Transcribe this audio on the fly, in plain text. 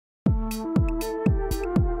Ngā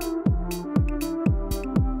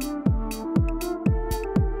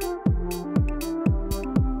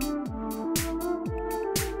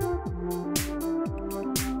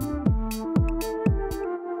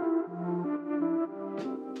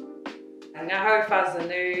Hau is a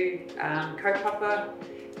new kaupapa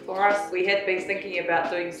for us. We had been thinking about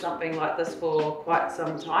doing something like this for quite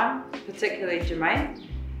some time, particularly Jermaine.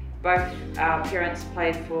 Both our parents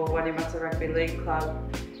played for Wainuiomata Rugby League Club,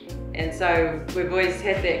 and so we've always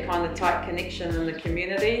had that kind of tight connection in the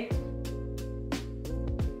community.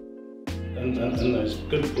 In those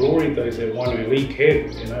good glory days that Wainuiomata League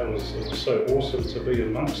had, you know, it was so awesome to be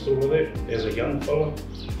amongst all of that as a young fella.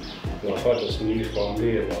 Like, I just knew from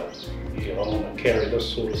there, like, yeah, I want to carry this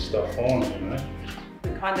sort of stuff on, you know.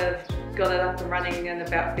 We kind of got it up and running in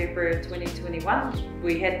about February of 2021.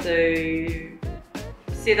 We had to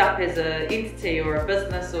set up as an entity or a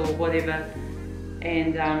business or whatever,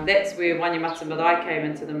 and that's where Wainuiomata Marae came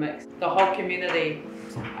into the mix. The whole community,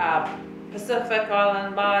 Pacific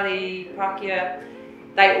Island, Māori, Pākehā,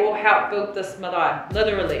 they all helped build this marae,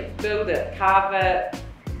 literally build it, carve it,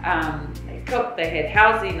 they cooked, they had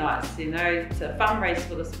housey nights, you know, to fundraise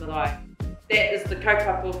for this marae. That is the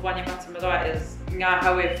kaupapa of Wainuiomata Marae, is Ngā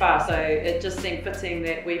Hau, so it just seemed fitting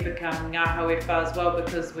that we become Ngā Hau as well,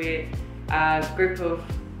 because we're a group of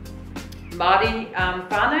Māori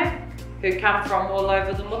whānau who come from all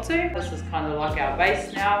over the motu. This is kind of like our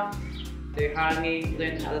base now. Do hangi,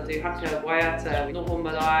 learn how to do haka, waiata, noho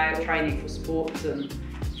marae, training for sports and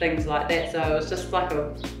things like that. So it was just like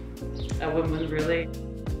a win-win really.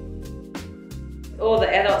 All the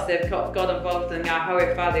adults that got involved in Ngā Hau,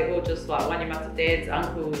 they're all just like Wainuiomata dads,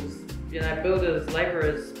 uncles, you know, builders,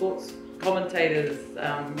 labourers, sports commentators,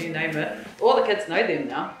 you name it. All the kids know them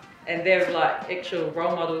now, and they're like actual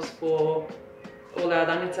role models for all our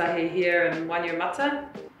rangatahi here in Wainuiomata.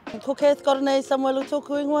 Ko Kath Koronei Samuelu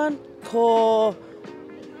tōku ingoan, ko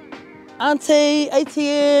auntie,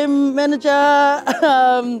 ATM, manager,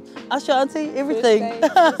 usher auntie, everything.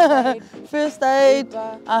 First aid,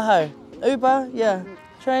 aho. Uber, yeah,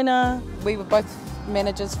 trainer. We were both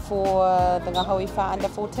managers for the Ngā Hau under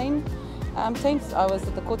 14 teams. I was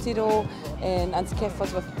at the kōtiro and Auntie Kath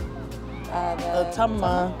was with the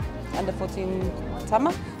Tama. Under 14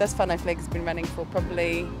 Tama. This whānau flag has been running for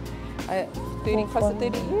probably 30 close to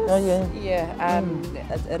 30 years. Oh yeah. Yeah,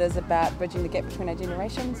 it is about bridging the gap between our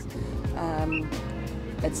generations.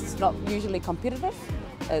 It's not usually competitive.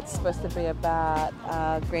 It's supposed to be about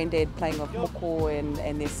granddad playing with moko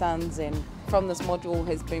and their sons, and from this module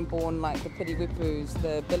has been born like the piri wepus,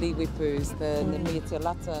 the billy wepus, the mea te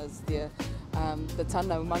latas, the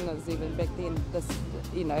tano mangas even back then. This,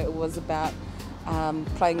 you know, it was about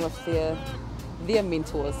playing with their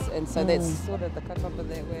mentors, and so that's sort of the kaupapa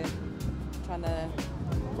that we're trying to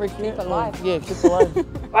keep alive. Yeah, keep alive.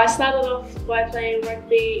 I started off by playing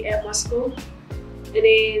rugby at my school, and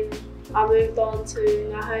then I moved on to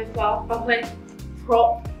Ngā Hau. I play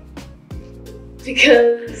prop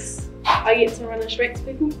because I get to run straight to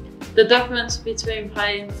people. The difference between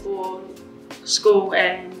playing for school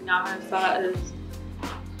and Ngā Hau is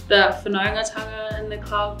the whanaungatanga in the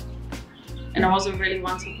club, and I wasn't really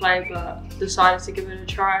one to play but decided to give it a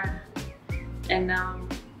try, and now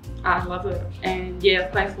I love it. And yeah, I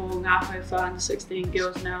play for Ngā Hau under 16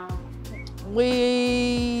 girls now.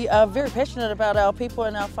 We are very passionate about our people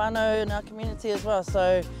and our whānau and our community as well,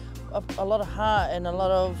 so a lot of heart and a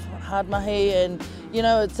lot of hard mahi, and you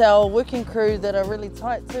know, it's our working crew that are really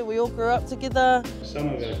tight too. We all grew up together. Some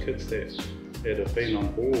of our kids that have been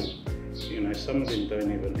on board, you know, some of them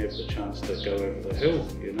don't even have the chance to go over the hill,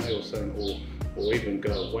 you know, or something, or even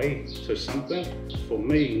go away to something. For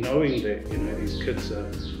me, knowing that, you know, these kids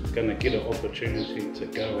are going to get an opportunity to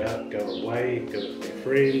go out, go away, go with their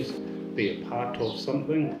friends, be a part of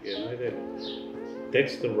something, you know,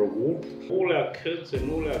 that's the reward. All our kids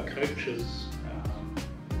and all our coaches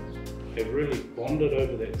have really bonded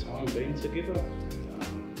over that time being together,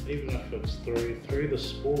 even if it's through the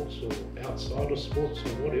sports or outside of sports or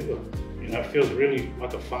whatever. You know, it feels really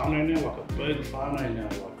like a whānau now, like a big whānau now.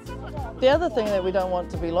 The other thing that we don't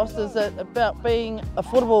want to be lost is that about being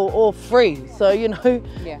affordable or free. So, you know,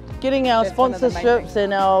 getting our sponsorships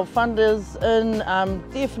and our funders in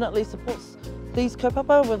definitely supports these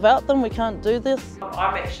kaupapa. Without them, we can't do this.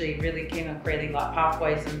 I'm actually really keen on creating like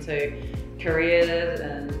pathways into careers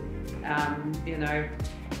and, you know,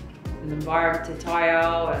 an environment to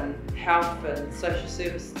taio and health and social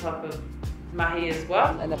service type of mahi as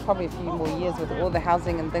well. And probably a few more years with all the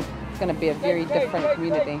housing and things, it's going to be a very different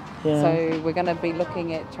community. Yeah. So we're going to be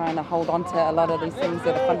looking at trying to hold on to a lot of these things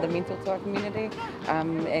that are fundamental to our community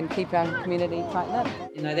and keep our community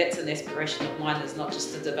tight-knit. You know, that's an aspiration of mine, is not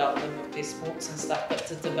just to develop them with their sports and stuff, but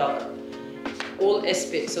to develop all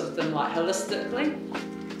aspects of them like holistically.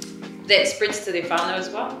 That spreads to their whānau as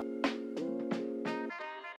well.